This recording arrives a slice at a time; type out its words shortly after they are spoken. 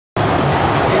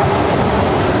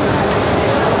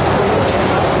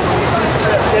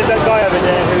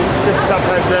there who dresses up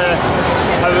as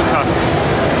Toruko.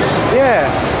 Yeah.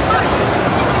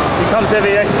 He comes to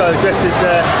every expo dressed as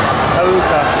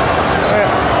Toruko. Yeah.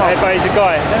 But he's a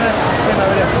guy.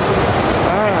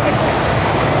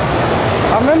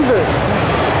 I remember.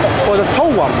 Well, the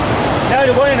tall one. No,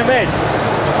 the one in the red.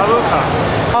 Toruko.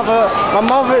 My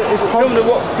mother is probably...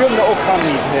 Film the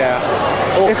Okamis. Yeah.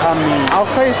 Okami. I'll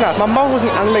say this now, if my mother was an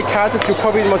anime character, she's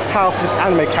probably the most powerful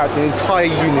anime character in the entire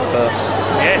universe.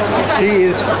 Yeah. She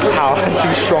is powerful,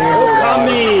 she's strong in real life.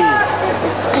 Okami!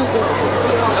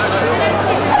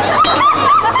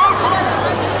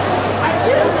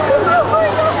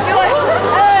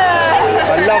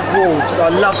 I love wolves, I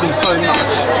love them so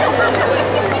much.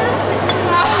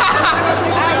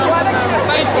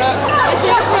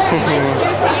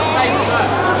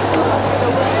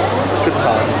 Good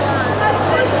times.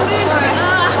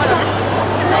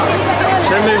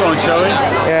 Let's move on, shall we?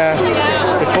 Yeah,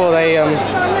 before they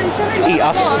eat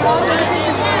us.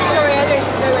 Sorry, I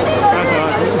don't know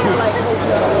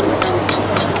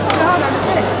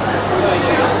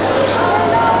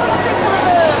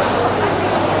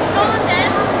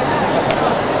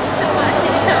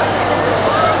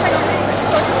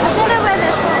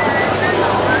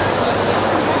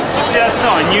That's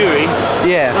not a Yuri.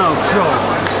 Yeah. Oh god.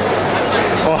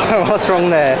 What's wrong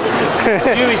there?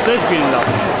 Yuri's lesbian love.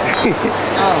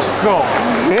 Oh god.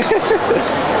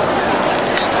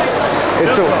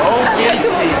 It's Look all... at all these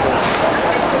people.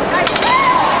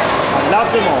 I love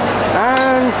them all.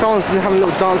 And someone's having a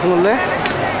little dance on the left.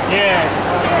 Yeah.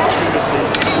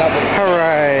 Love it.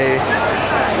 Hooray.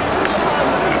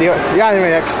 The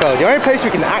Anime Expo, the only place we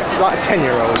can act like a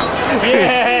 10-year-old. Yeah.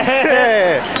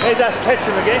 Yeah. There's that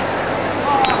Petrum again.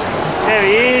 There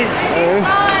he is.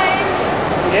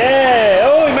 Yeah.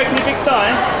 Oh, he's making a big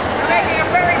sign. making a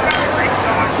very, very big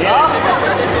size. Yeah.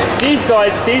 These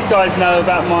guys know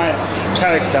about my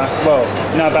character. Well,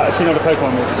 know about seen all the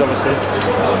Pokemon movies, obviously.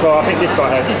 Well, I think this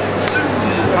guy has.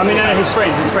 I mean, his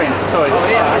friend. Sorry. Oh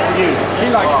yeah, it's you. He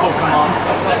likes Pokemon.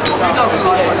 He doesn't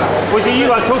like it. Was it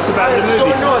you I talked about in the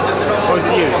movies? Or was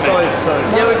it you? Sorry.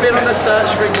 Yeah, we've been on a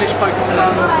search for English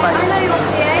Pokemon.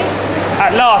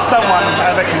 At last, someone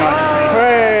recognised me.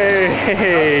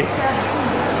 Hey!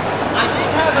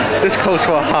 This calls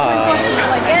for a hug.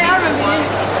 Yeah, I remember you.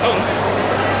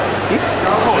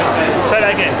 Say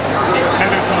that again.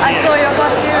 Remember from I saw your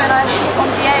costume and I on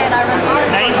DA and I remember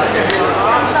you. Name?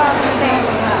 Summer 16.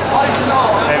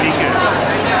 Very good.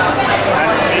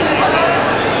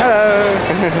 Hello!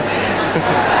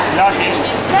 Last name?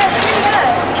 Yeah, it's really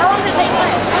good. How long did it take time?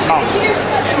 Months.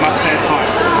 Much better time.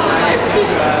 See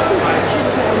you around.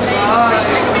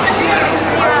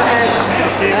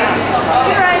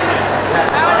 You're right.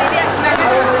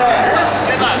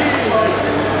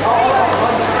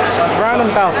 Round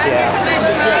and about, yeah.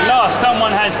 At last,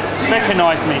 someone has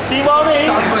recognised me. See what I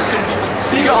mean?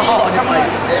 See your heart.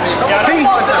 See,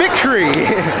 victory!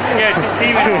 Yeah,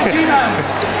 Demon Arch.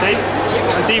 See?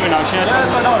 Demon Arch, yeah?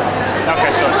 Yes, I know. Okay,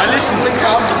 sorry. I listened and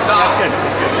come. That's good.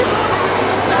 That's good.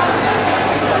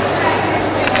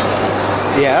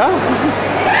 Yeah?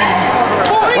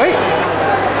 Wait!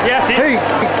 Yes, it.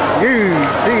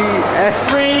 P-U-G-S.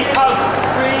 Three hugs.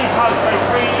 Say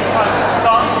three hugs.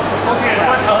 Done. All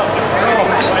together.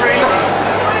 Three.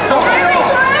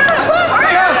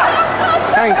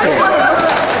 Thank you.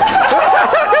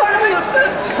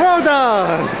 Well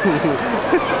done!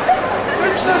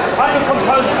 I'm a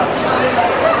composer.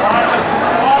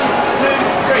 1, 2,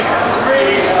 3.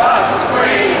 Three hugs.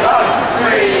 Three hugs.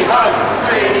 Three hugs.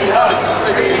 Three hugs.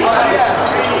 Three hugs.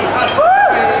 Three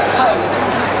hugs.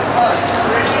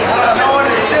 No one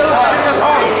is still giving us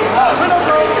hugs.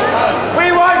 We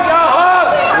want your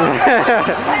hugs!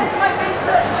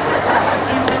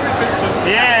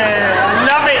 Yeah,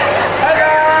 love it.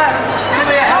 Give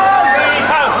me a hug! Three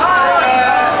hugs.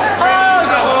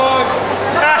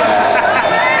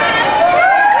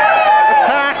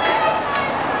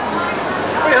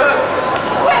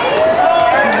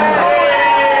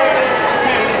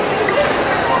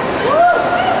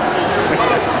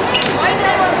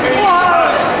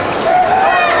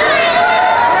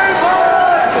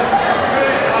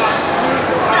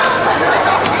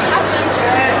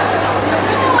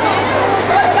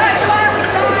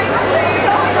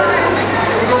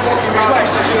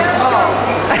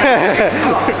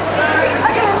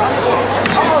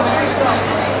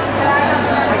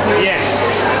 Yes,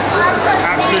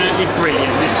 absolutely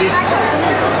brilliant. This is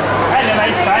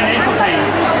anime fan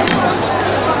entertainment.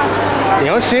 You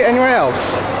don't see it anywhere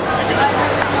else.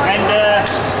 And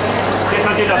yes,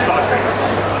 I do love Star Trek.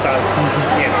 So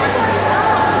yes,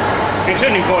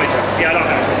 including Voyager. Yeah, I love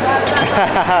that.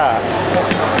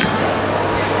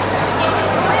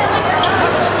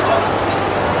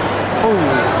 Oh,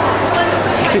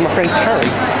 you see my friend Terry?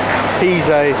 He's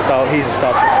a Star Trek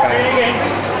fan.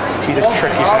 He's a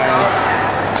tricky fan.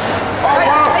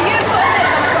 Are you putting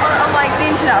this on like the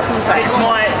internet or something?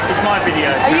 It's my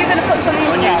video. Are you going to put this on the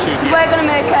internet? YouTube, yes. We're going to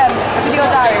make a video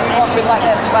diary with like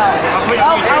this as well. I'll put it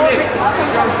on YouTube.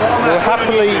 We'll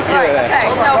happily do Right, it. okay,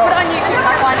 so put it on YouTube.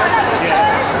 That's fine.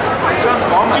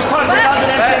 Just type in London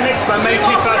MCM Expo, May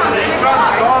 2008.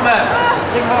 Transformer.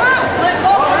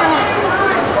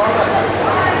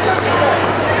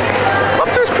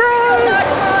 Optimus Prime!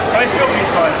 Let's go.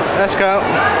 Let's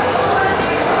go.